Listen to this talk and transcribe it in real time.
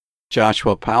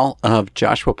Joshua Powell of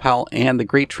Joshua Powell and the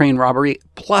Great Train Robbery,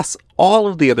 plus all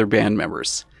of the other band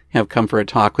members have come for a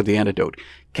talk with The Antidote.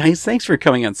 Guys, thanks for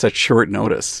coming on such short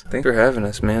notice. Thanks for having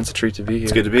us, man. It's a treat to be here.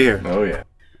 It's good to be here. Oh, yeah.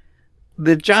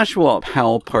 The Joshua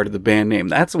Powell part of the band name,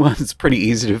 that's one that's pretty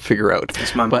easy to figure out.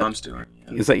 It's my mom's doing.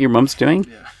 Yeah. Is that your mom's doing?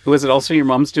 Yeah. Was it also your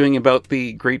mom's doing about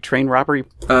the Great Train Robbery?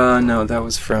 No, that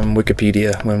was from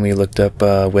Wikipedia when we looked up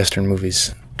Western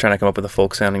movies, trying to come up with a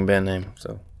folk-sounding band name.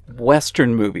 So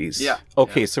Western movies? Yeah.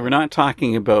 Okay, so we're not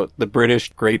talking about the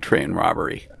British Great Train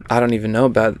Robbery. I don't even know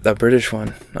about the British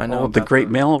one. I know the Great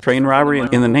Mail Train Robbery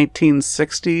in the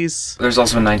 1960s. There's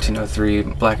also a 1903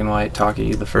 black and white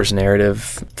talkie. The first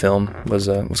narrative film was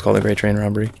called The Great Train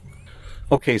Robbery.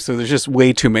 Okay, so there's just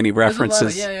way too many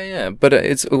references. Yeah. But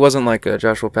it wasn't like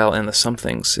Joshua Powell and the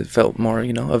Somethings. It felt more,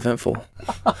 eventful.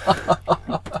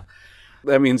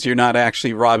 That means you're not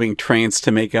actually robbing trains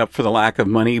to make up for the lack of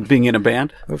money being in a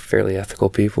band? We're fairly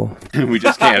ethical people. We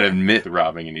just can't admit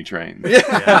robbing any trains.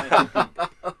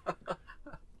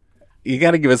 You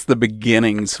got to give us the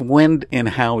beginnings. When and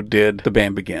how did the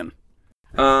band begin?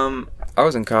 I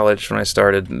was in college when I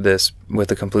started this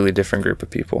with a completely different group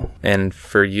of people. And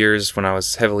for years when I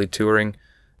was heavily touring,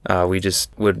 we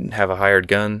just would have a hired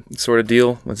gun sort of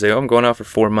deal. We'd say, I'm going out for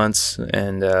 4 months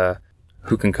and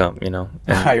who can come, And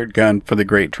Hired gun for the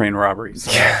Great Train Robberies.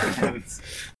 Yeah.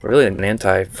 We're really an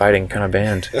anti-fighting kind of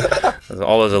band.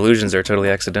 All those illusions are totally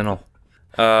accidental.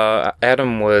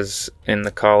 Adam was in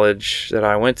the college that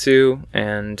I went to,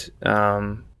 and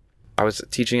I was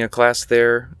teaching a class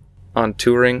there on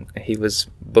touring. He was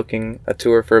booking a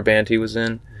tour for a band he was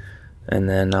in, and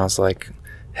then I was like,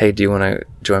 hey, do you want to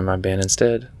join my band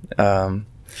instead? That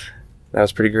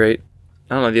was pretty great.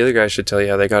 I don't know, the other guys should tell you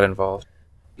how they got involved.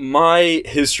 My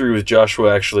history with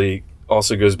Joshua actually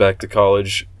also goes back to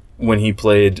college when he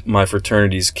played my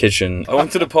fraternity's kitchen. I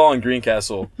went to DePaul and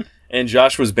Greencastle, and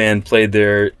Joshua's band played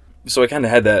there, so I kind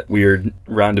of had that weird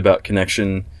roundabout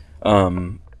connection.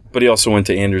 But he also went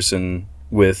to Anderson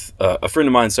with a friend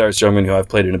of mine, Cyrus Youngman, who I've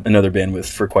played in another band with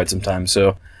for quite some time.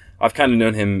 So I've kind of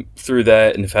known him through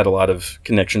that and have had a lot of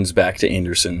connections back to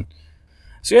Anderson.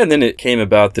 So yeah, and then it came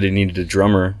about that he needed a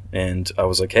drummer, and I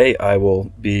was like, hey, I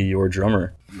will be your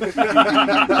drummer.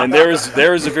 And there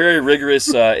was a very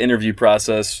rigorous interview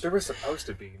process. There was supposed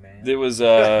to be, man. There was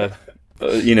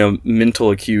mental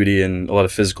acuity and a lot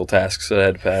of physical tasks that I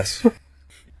had to pass.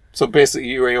 So basically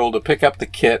you were able to pick up the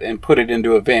kit and put it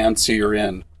into a van, so you're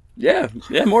in. Yeah,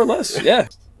 more or less, yeah.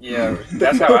 Yeah,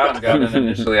 that's how Adam got in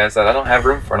initially. I said, I don't have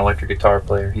room for an electric guitar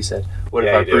player. He said, what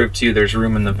if I prove to you there's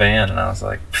room in the van? And I was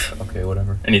like, okay,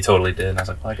 whatever. And he totally did. And I was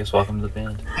like, well, I guess welcome to the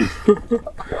band.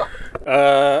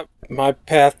 My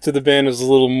path to the band is a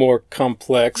little more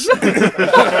complex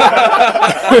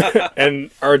and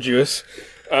arduous.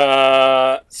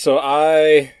 So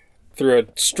I, through a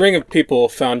string of people,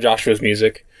 found Joshua's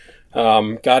music.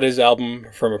 Got his album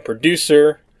from a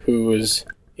producer who was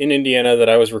in Indiana that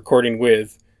I was recording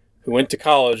with, who went to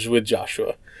college with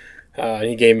Joshua.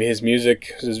 He gave me his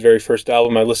music. It was his very first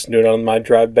album. I listened to it on my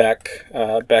drive back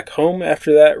home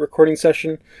after that recording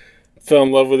session. Fell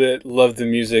in love with it, loved the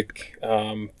music,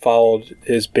 followed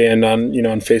his band on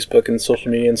Facebook and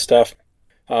social media and stuff.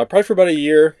 Probably for about a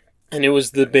year. And it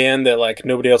was the band that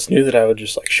nobody else knew that I would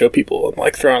just show people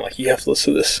and throw on you have to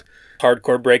listen to this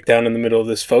hardcore breakdown in the middle of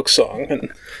this folk song.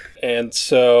 And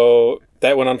so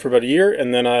that went on for about a year,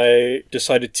 and then I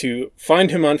decided to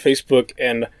find him on Facebook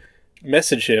and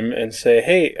message him and say,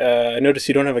 hey, I noticed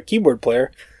you don't have a keyboard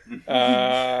player.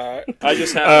 I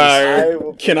just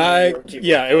have can I?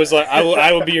 Yeah, it was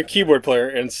I will be your keyboard player.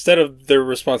 Instead of the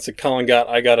response that Colin got,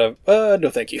 I got a no,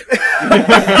 thank you.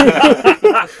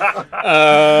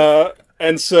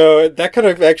 And so that kind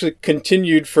of actually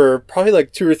continued for probably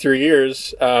 2 or 3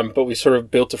 years. But we sort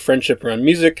of built a friendship around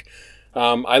music.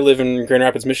 I live in Grand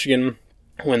Rapids, Michigan.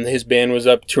 When his band was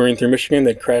up touring through Michigan,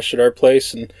 they'd crashed at our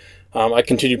place, and I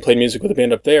continued playing music with the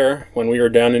band up there. When we were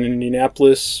down in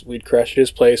Indianapolis, we'd crash at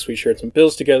his place. We shared some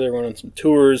bills together, went on some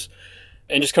tours,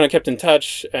 and just kind of kept in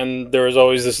touch. And there was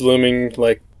always this looming,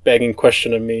 begging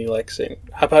question of me, saying,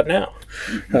 how about now?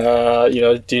 Do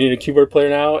you need a keyboard player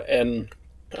now? And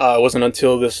it wasn't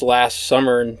until this last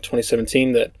summer in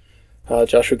 2017 that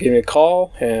Joshua gave me a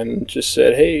call and just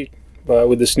said, hey,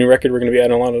 with this new record, we're going to be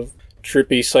adding a lot of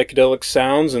trippy psychedelic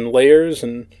sounds and layers,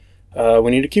 and we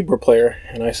need a keyboard player.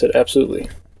 And I said, absolutely.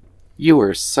 You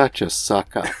were such a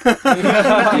suck-up.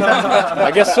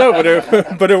 I guess so, but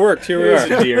it worked. Here we are.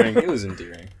 It was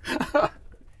endearing.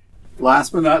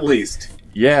 Last but not least.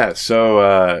 Yeah,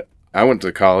 so I went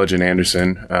to college in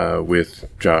Anderson with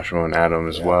Joshua and Adam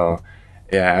as well.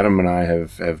 Yeah, Adam and I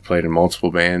have played in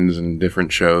multiple bands and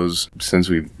different shows since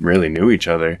we really knew each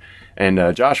other.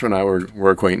 And Joshua and I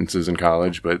were acquaintances in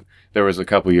college, but there was a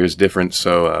couple years difference,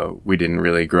 so we didn't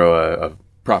really grow a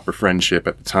proper friendship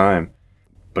at the time.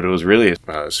 But it was really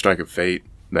a strike of fate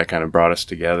that kind of brought us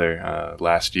together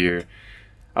last year.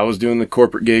 I was doing the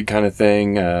corporate gig kind of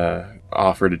thing,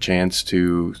 offered a chance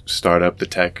to start up the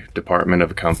tech department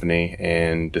of a company,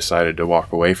 and decided to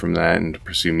walk away from that and to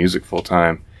pursue music full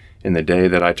time. In the day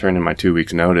that I turned in my 2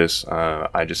 weeks notice,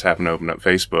 I just happened to open up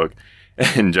Facebook,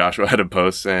 and Joshua had a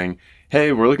post saying,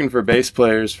 "Hey, we're looking for bass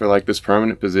players for like this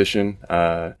permanent position.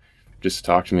 Just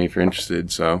talk to me if you're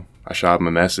interested." So I shot him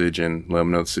a message and let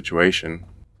him know the situation.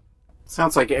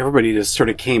 Sounds like everybody just sort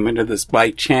of came into this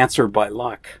by chance or by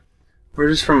luck. We're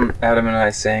just from Adam and I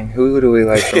saying, who do we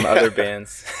like from other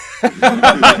bands? Who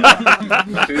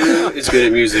is good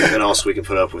at music and also we can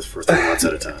put up with for 3 months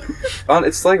at a time?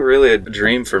 It's like really a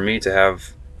dream for me to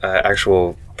have an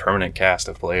actual permanent cast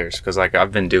of players, because like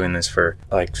I've been doing this for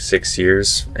like 6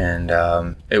 years, and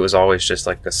it was always just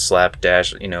like a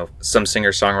slapdash, some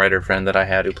singer-songwriter friend that I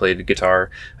had who played guitar.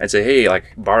 I'd say, hey,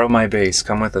 like borrow my bass,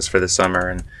 come with us for the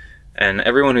summer, and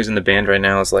everyone who's in the band right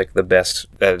now is like the best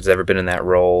that has ever been in that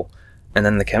role. And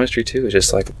then the chemistry too is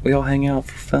just like we all hang out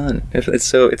for fun.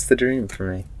 It's the dream for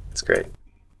me. It's great.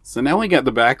 So now we got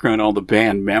the background, all the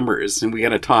band members, and we got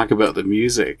to talk about the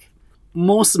music.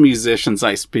 Most of the musicians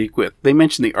I speak with, they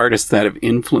mention the artists that have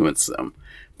influenced them.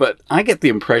 But I get the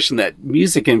impression that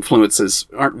music influences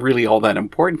aren't really all that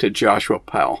important to Joshua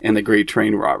Powell and the Great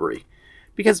Train Robbery.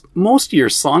 Because most of your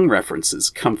song references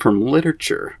come from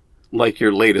literature, like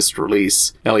your latest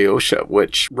release, Alyosha,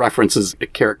 which references a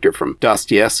character from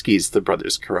Dostoevsky's The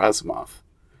Brothers Karamazov.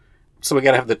 So we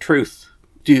got to have the truth.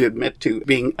 Do you admit to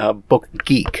being a book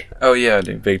geek? Oh, yeah,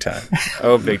 dude, big time.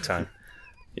 Oh, big time.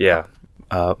 Yeah.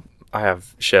 I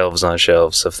have shelves on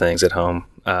shelves of things at home.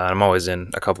 I'm always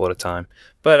in a couple at a time.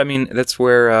 But, I mean, that's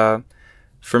where,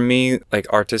 for me, like,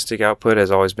 artistic output has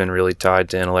always been really tied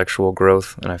to intellectual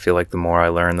growth. And I feel like the more I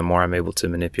learn, the more I'm able to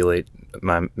manipulate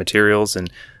my materials.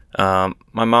 And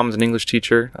my mom's an English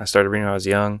teacher. I started reading when I was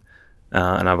young.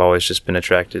 And I've always just been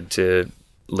attracted to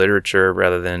literature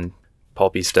rather than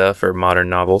pulpy stuff or modern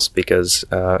novels, because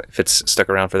if it's stuck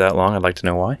around for that long, I'd like to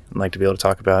know why. I'd like to be able to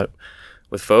talk about it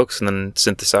with folks and then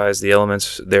synthesize the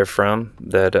elements therefrom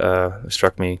that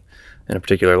struck me in a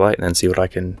particular light, and then see what I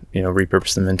can,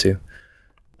 repurpose them into.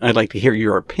 I'd like to hear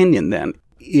your opinion then.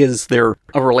 Is there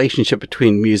a relationship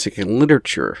between music and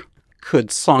literature? Could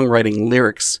songwriting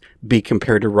lyrics be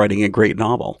compared to writing a great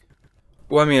novel?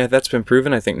 Well, I mean, that's been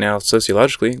proven, I think, now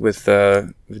sociologically, with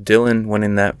Dylan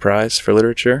winning that prize for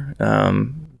literature.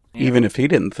 Even if he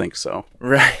didn't think so.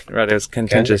 Right. It was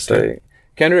contentious.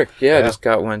 Kendrick, yeah, just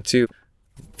got one too.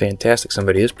 Fantastic.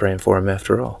 Somebody is praying for him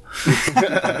after all.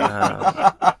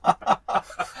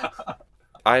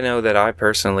 I know that I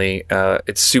personally,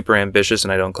 it's super ambitious,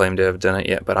 and I don't claim to have done it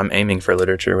yet, but I'm aiming for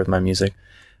literature with my music.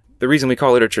 The reason we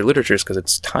call literature is because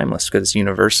it's timeless, because it's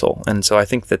universal. And so I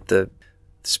think that the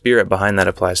spirit behind that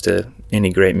applies to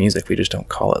any great music. We just don't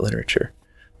call it literature.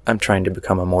 I'm trying to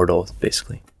become immortal,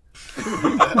 basically.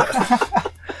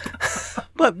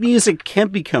 But music can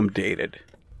become dated.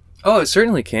 Oh, it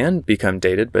certainly can become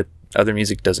dated, but other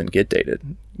music doesn't get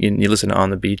dated. You listen to On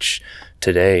the Beach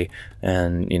today,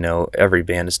 and, every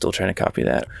band is still trying to copy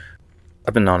that.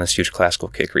 I've been on this huge classical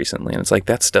kick recently, and it's like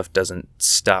that stuff doesn't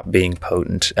stop being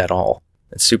potent at all.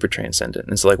 It's super transcendent.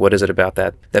 It's like, what is it about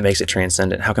that makes it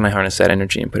transcendent? How can I harness that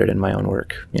energy and put it in my own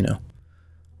work,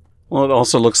 Well, it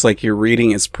also looks like your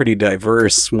reading is pretty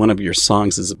diverse. One of your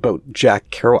songs is about Jack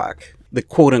Kerouac, the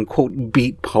quote-unquote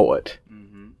beat poet.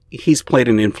 He's played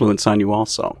an influence on you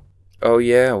also. Oh,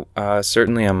 yeah.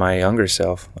 Certainly on my younger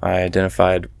self. I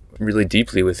identified really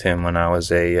deeply with him when I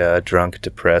was a drunk,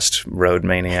 depressed road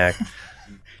maniac.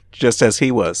 Just as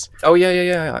he was. Oh,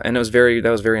 yeah. And that was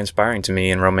very inspiring to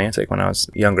me and romantic when I was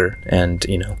younger. And,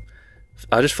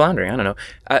 I was just floundering. I don't know.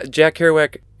 Jack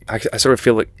Kerouac, I sort of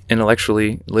feel like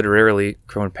intellectually, literarily,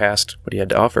 growing past what he had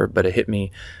to offer, but it hit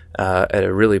me at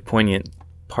a really poignant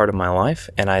part of my life.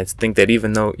 And I think that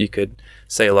even though you could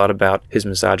say a lot about his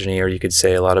misogyny, or you could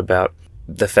say a lot about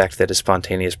the fact that his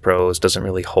spontaneous prose doesn't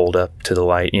really hold up to the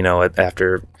light,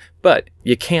 but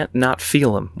you can't not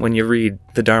feel him when you read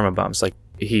the Dharma Bombs. Like,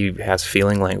 he has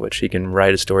feeling language. He can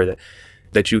write a story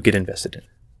that you get invested in.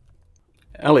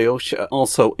 Alyosha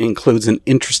also includes an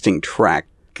interesting track,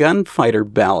 Gunfighter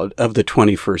Ballad of the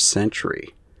 21st Century.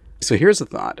 So here's a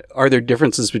thought. Are there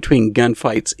differences between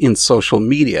gunfights in social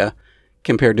media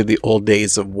compared to the old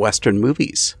days of Western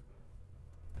movies?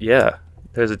 Yeah,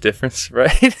 There's a difference,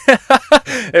 right?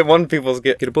 And one people's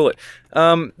get a bullet.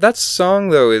 That song,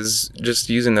 though, is just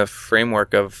using the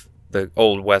framework of the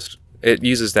Old West. It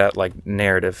uses that, like,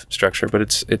 narrative structure, but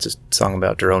it's a song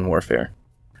about drone warfare.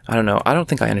 I don't know. I don't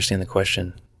think I understand the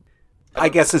question. I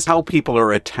guess it's how people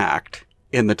are attacked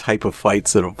in the type of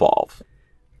fights that evolve.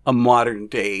 A modern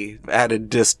day, at a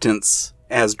distance,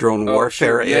 as drone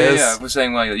warfare is. Yeah. I was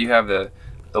saying, well, you have the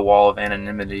wall of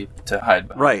anonymity to hide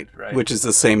behind. Right, which is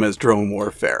the same as drone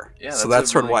warfare. Yeah, so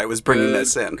that's sort of why I was bringing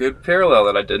this in. Good parallel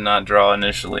that I did not draw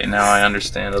initially. Now I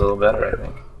understand a little better, I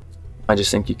think. I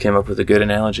just think you came up with a good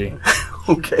analogy.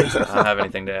 Okay. I don't have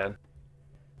anything to add.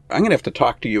 I'm going to have to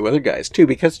talk to you other guys, too,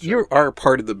 because you are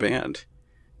part of the band.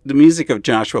 The music of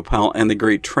Joshua Powell and the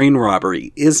Great Train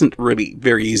Robbery isn't really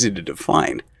very easy to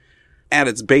define. At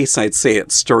its base, I'd say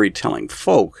it's storytelling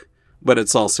folk, but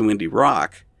it's also indie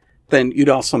rock. Then you'd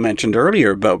also mentioned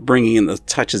earlier about bringing in the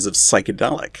touches of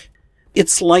psychedelic.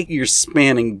 It's like you're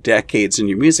spanning decades in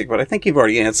your music, but I think you've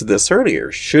already answered this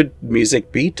earlier. Should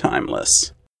music be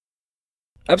timeless?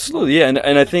 Absolutely, yeah.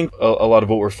 And I think a lot of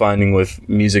what we're finding with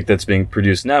music that's being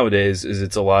produced nowadays is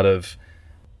it's a lot of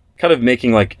kind of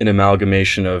making like an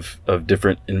amalgamation of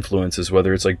different influences,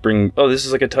 whether it's like this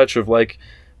is like a touch of like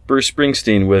Bruce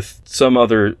Springsteen with some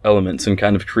other elements and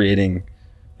kind of creating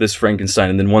this Frankenstein,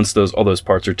 and then once all those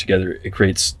parts are together, it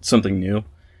creates something new.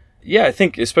 Yeah, I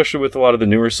think especially with a lot of the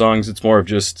newer songs, it's more of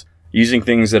just using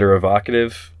things that are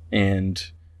evocative and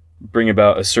bring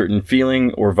about a certain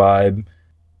feeling or vibe,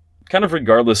 kind of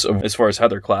regardless of as far as how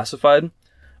they're classified.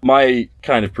 My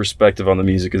kind of perspective on the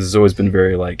music has always been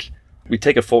very like, we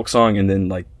take a folk song and then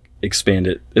like expand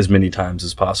it as many times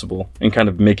as possible and kind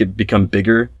of make it become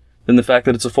bigger than the fact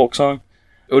that it's a folk song.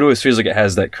 It always feels like it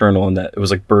has that kernel and that it was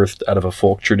like birthed out of a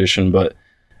folk tradition, but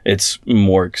it's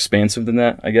more expansive than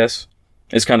that, I guess.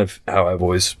 It's kind of how I've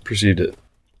always perceived it.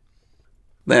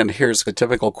 Then here's a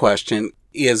typical question.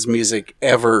 Is music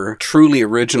ever truly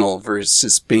original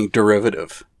versus being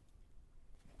derivative?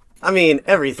 I mean,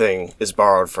 everything is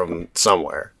borrowed from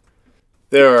somewhere.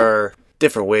 There are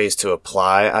different ways to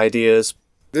apply ideas.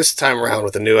 This time around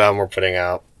with the new album we're putting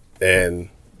out and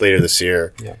later this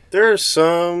year, there are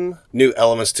some new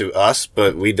elements to us,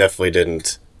 but we definitely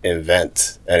didn't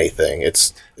invent anything.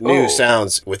 It's new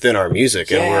sounds within our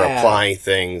music, and we're applying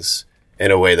things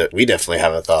in a way that we definitely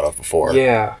haven't thought of before.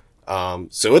 Yeah.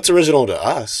 So it's original to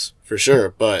us, for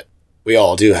sure, but we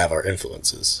all do have our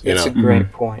influences. That's a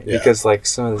great point, because like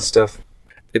some of the stuff,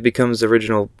 it becomes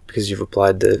original because you've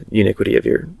applied the uniquity of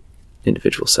your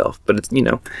individual self. But it's,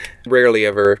 rarely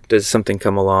ever does something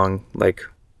come along like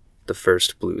the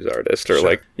first blues artist or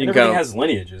like you can everything has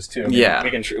lineages too. I mean,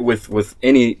 we can with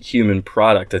any human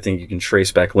product, I think you can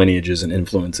trace back lineages and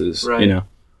influences. Right.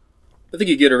 I think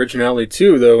you get originality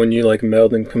too, though, when you like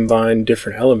meld and combine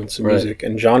different elements of music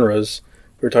and genres.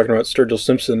 We were talking about Sturgill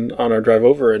Simpson on our drive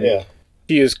over, and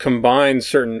he has combined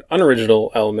certain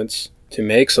unoriginal elements to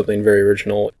make something very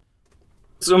original.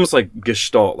 It's almost like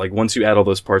Gestalt. Like once you add all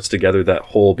those parts together, that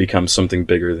whole becomes something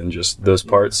bigger than just those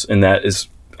parts, and that is,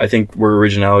 I think, where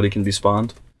originality can be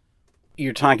spawned.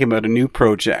 You're talking about a new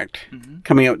project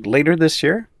coming out later this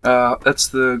year? That's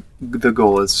the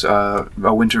goal. It's a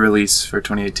winter release for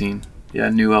 2018. Yeah, a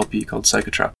new LP called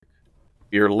Psychotropic.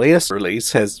 Your latest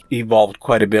release has evolved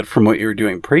quite a bit from what you were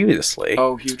doing previously.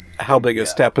 Oh, huge. How big a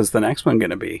step is the next one going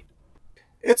to be?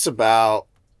 It's about...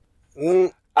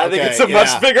 I think it's a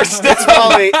much bigger step.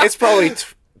 It's probably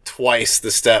twice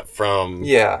the step from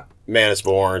Man Is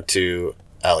Born to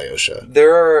Alyosha.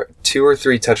 There are 2 or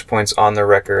 3 touch points on the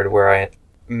record where I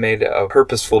made a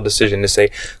purposeful decision to say,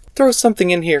 throw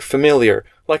something in here familiar,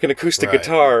 like an acoustic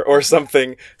guitar or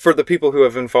something, for the people who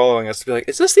have been following us to be like,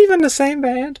 is this even the same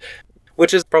band?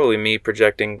 Which is probably me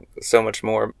projecting so much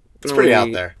more. It's pretty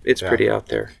out there. It's pretty out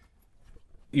there.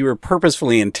 You were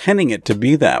purposefully intending it to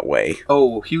be that way.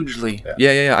 Oh, hugely.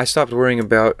 Yeah. I stopped worrying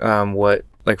about what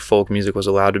like folk music was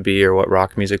allowed to be or what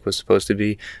rock music was supposed to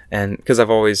be, and because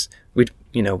I've always we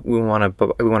want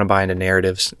to buy into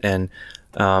narratives, and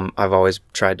I've always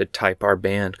tried to type our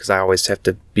band because I always have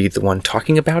to be the one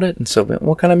talking about it. And so,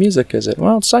 what kind of music is it?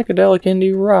 Well, it's psychedelic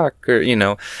indie rock, or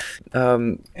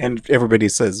and everybody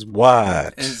says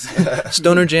what?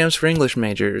 Stoner jams for English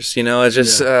majors. It's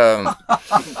just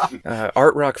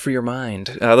art rock for your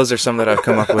mind. Those are some that I've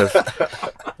come up with.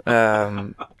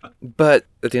 But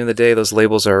at the end of the day, those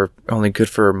labels are only good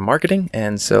for marketing,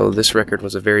 and so this record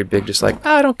was a very big, just like,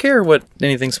 I don't care what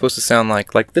anything's supposed to sound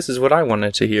like. Like, this is what I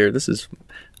wanted to hear. This is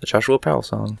the Joshua Powell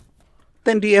song.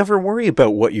 Then do you ever worry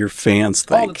about what your fans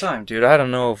think? All the time, dude. I don't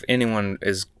know if anyone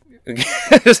is going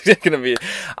to be...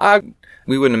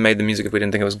 we wouldn't have made the music if we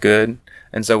didn't think it was good.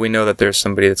 And so we know that there's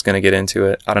somebody that's going to get into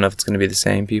it. I don't know if it's going to be the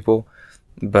same people,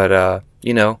 but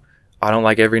you know, I don't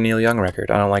like every Neil Young record.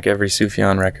 I don't like every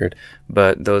Sufjan record,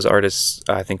 but those artists,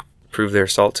 I think, prove their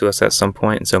salt to us at some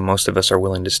point, and so most of us are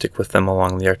willing to stick with them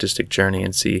along the artistic journey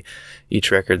and see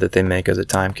each record that they make as a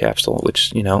time capsule,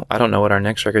 which, you know, I don't know what our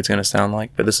next record's going to sound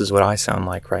like, but this is what I sound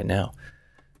like right now.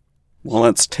 Well,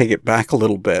 let's take it back a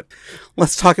little bit.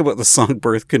 Let's talk about the song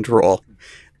Birth Control.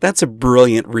 That's a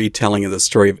brilliant retelling of the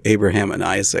story of Abraham and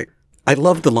Isaac. I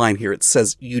love the line here. It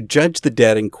says, "You judge the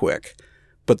dead and quick,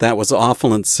 but that was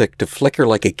awful and sick to flicker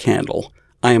like a candle.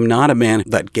 I am not a man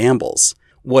that gambles.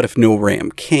 What if no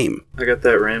ram came?" I got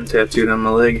that ram tattooed on my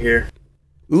leg here.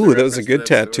 Ooh, that was a good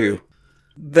tattoo.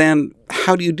 Then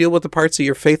how do you deal with the parts of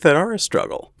your faith that are a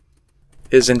struggle?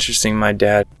 It's interesting. My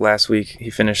dad, last week,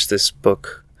 he finished this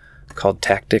book called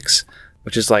Tactics,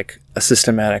 which is like a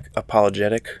systematic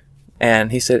apologetic.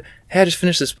 And he said, "Hey, I just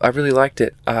finished this. I really liked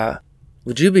it.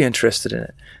 Would you be interested in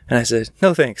it?" And I said,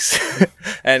 "No, thanks."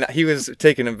 And he was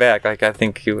taken aback. Like, I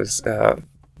think he was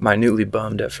minutely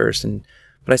bummed at first.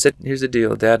 But I said, "Here's the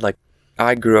deal, Dad. Like,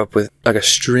 I grew up with like a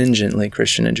stringently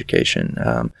Christian education.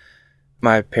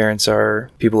 My parents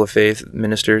are people of faith,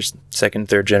 ministers, second,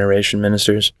 third generation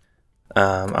ministers.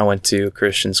 I went to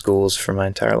Christian schools for my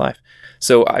entire life.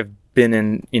 So I've been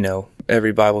in, you know,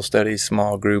 every Bible study,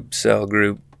 small group, cell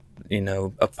group, you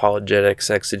know, apologetics,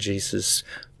 exegesis,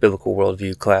 biblical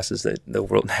worldview classes that the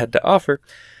world had to offer.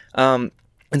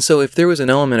 And so if there was an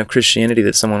element of Christianity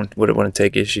that someone would want to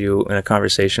take issue in a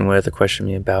conversation with or question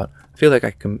me about, I feel like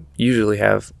I can usually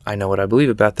have, I know what I believe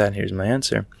about that, and here's my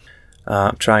answer.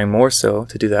 I'm trying more so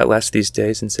to do that less these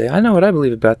days and say, I know what I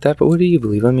believe about that, but what do you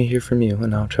believe? Let me hear from you,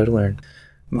 and I'll try to learn.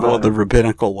 Well, the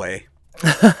rabbinical way.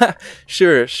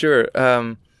 Sure.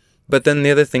 But then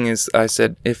the other thing is, I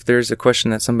said, if there's a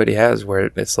question that somebody has where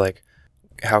it's like,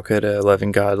 how could a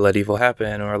loving God let evil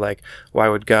happen? Or like, why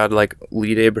would God like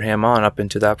lead Abraham on up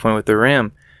into that point with the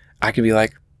ram? I could be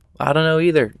like, I don't know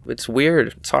either. It's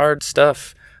weird. It's hard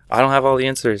stuff. I don't have all the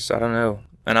answers. I don't know.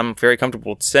 And I'm very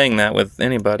comfortable saying that with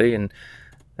anybody. And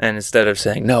instead of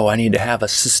saying, no, I need to have a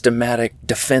systematic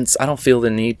defense, I don't feel the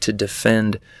need to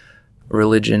defend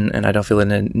religion, and I don't feel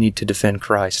the need to defend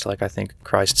Christ. Like, I think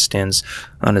Christ stands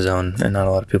on his own, and not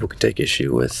a lot of people can take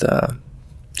issue with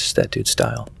just that dude's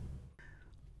style.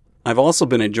 I've also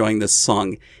been enjoying this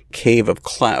song, Cave of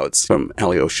Clouds, from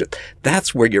Alyosha.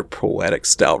 That's where your poetic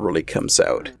style really comes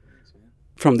out.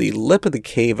 From the lip of the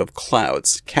cave of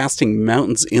clouds, casting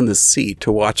mountains in the sea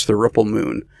to watch the ripple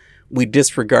moon, we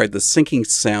disregard the sinking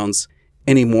sounds,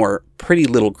 any more pretty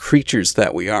little creatures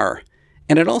that we are.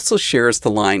 And it also shares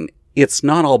the line, it's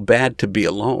not all bad to be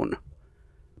alone.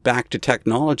 Back to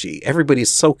technology,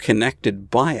 everybody's so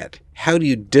connected by it. How do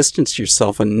you distance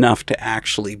yourself enough to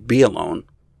actually be alone?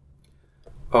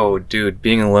 Oh, dude,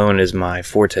 being alone is my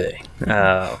forte.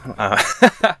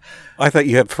 I thought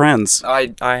you had friends.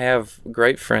 I have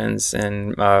great friends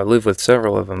and live with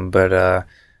several of them, but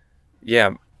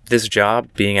yeah, this job,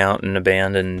 being out in a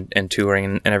band and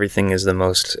touring and everything, is the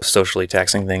most socially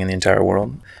taxing thing in the entire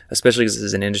world, especially because this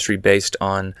is an industry based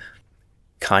on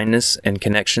kindness and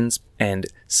connections and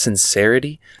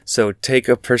sincerity. So take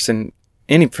a person,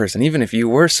 any person, even if you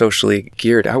were socially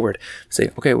geared outward,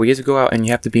 say, okay, well, you have to go out and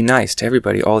you have to be nice to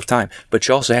everybody all the time, but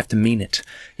you also have to mean it.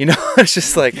 You know, it's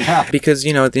just like, because,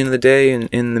 you know, at the end of the day,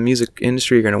 in the music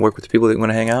industry, you're going to work with the people that you want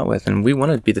to hang out with. And we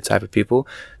want to be the type of people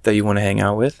that you want to hang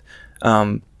out with.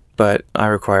 But I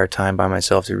require time by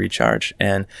myself to recharge.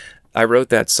 And I wrote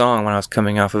that song when I was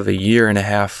coming off of a year and a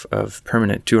half of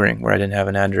permanent touring where I didn't have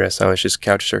an address. I was just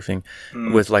couch surfing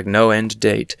with like no end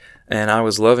date. And I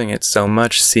was loving it so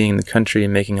much, seeing the country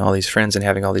and making all these friends and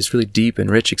having all these really deep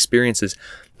and rich experiences.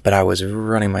 But I was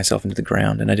running myself into the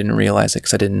ground, and I didn't realize it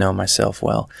because I didn't know myself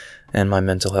well. And my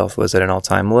mental health was at an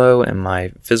all-time low, and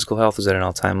my physical health was at an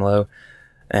all-time low.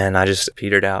 And I just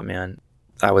petered out, man.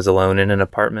 I was alone in an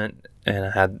apartment, and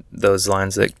I had those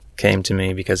lines that came to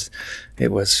me because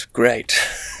it was great.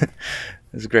 It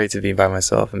was great to be by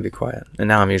myself and be quiet. And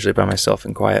now I'm usually by myself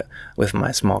and quiet with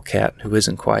my small cat, who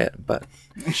isn't quiet, but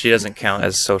she doesn't count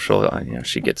as social. You know,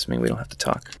 she gets me. We don't have to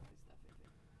talk.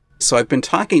 So I've been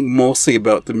talking mostly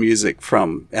about the music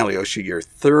from Alyosha, your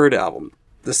third album.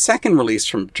 The second release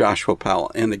from Joshua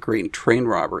Powell and the Great Train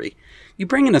Robbery. You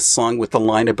bring in a song with a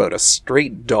line about a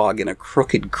straight dog in a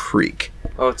crooked creek.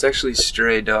 Oh, it's actually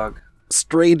Stray Dog.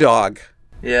 Stray Dog.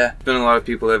 Yeah, been a lot of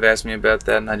people that have asked me about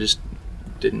that, and I just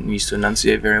didn't used to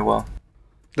enunciate very well.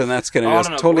 Then that's going to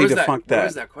just totally defunct that.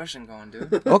 Where's that question going,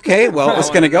 dude? Okay, well, it's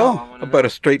going to go about a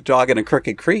straight dog in a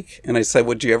crooked creek. And I said,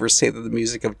 would you ever say that the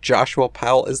music of Joshua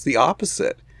Powell is the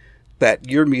opposite? that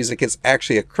your music is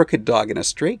actually a crooked dog in a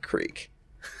straight creek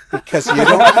because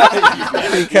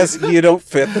you don't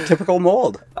fit the typical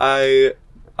mold. I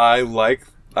like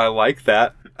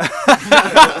that.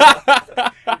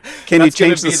 Can you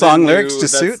change the song lyrics to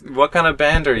suit? What kind of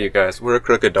band are you guys? We're a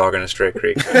crooked dog in a straight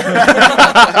creek.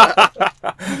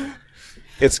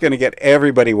 It's going to get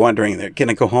everybody wondering. They're going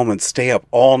to go home and stay up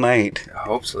all night. I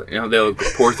hope so. They'll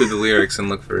pour through the lyrics and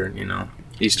look for,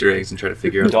 Easter eggs and try to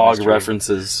figure out Dog the mystery.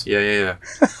 references. Yeah.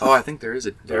 Oh, I think there is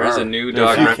a new There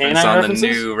are dog a few reference canine on references? the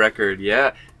new record.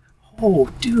 Yeah. Oh,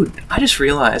 dude, I just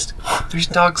realized there's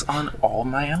dogs on all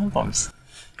my albums.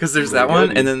 Because there's that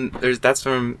one, and then that's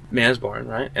from Mansborn,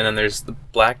 right? And then there's the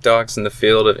Black Dogs in the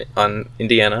Field on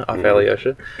Indiana off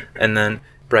Alyosha, and then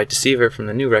Bright Deceiver from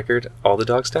the new record, All the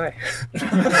Dogs Die.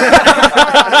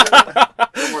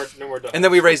 No more dogs. And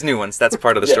then we raise new ones. That's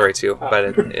part of the story too. But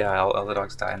all the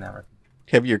dogs die in that record.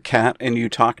 Have your cat and you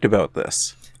talked about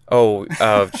this? Oh,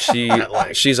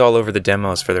 she's all over the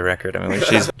demos for the record. I mean,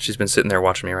 she's been sitting there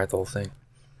watching me write the whole thing.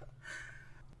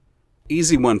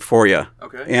 Easy one for you.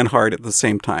 Okay. And hard at the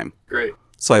same time. Great.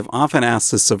 So I've often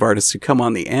asked this of artists who come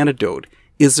on The Antidote,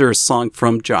 is there a song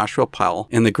from Joshua Powell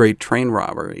in The Great Train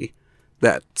Robbery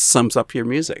that sums up your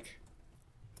music?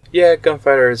 Yeah,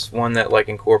 Gunfighter is one that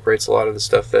incorporates a lot of the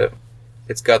stuff that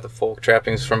it's got the folk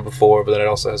trappings from before, but then it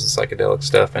also has the psychedelic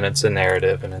stuff, and it's a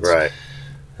narrative, and it's Right.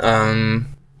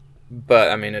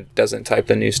 But I mean, it doesn't type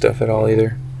the new stuff at all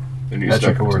either. The new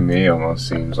stuff to me almost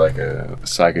seems like a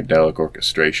psychedelic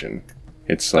orchestration.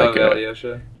 It's like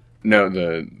Alyosha? No,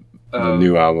 the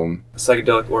new album.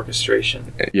 Psychedelic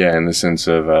orchestration. Yeah, in the sense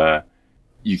of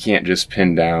you can't just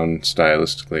pin down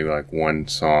stylistically like one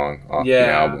song off the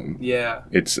album. Yeah.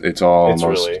 It's all It's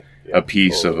almost really, a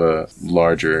piece of a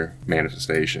larger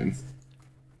manifestation.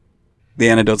 The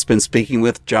Antidote's been speaking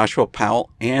with Joshua Powell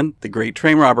and The Great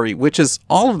Train Robbery, which is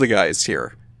all of the guys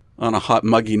here on a hot,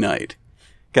 muggy night.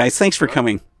 Guys, thanks for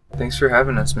coming. Thanks for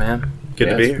having us, man. Good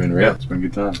to be It's here. been real. It's been a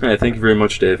good time. Hey, thank you very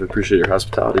much, Dave. I appreciate your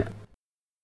hospitality.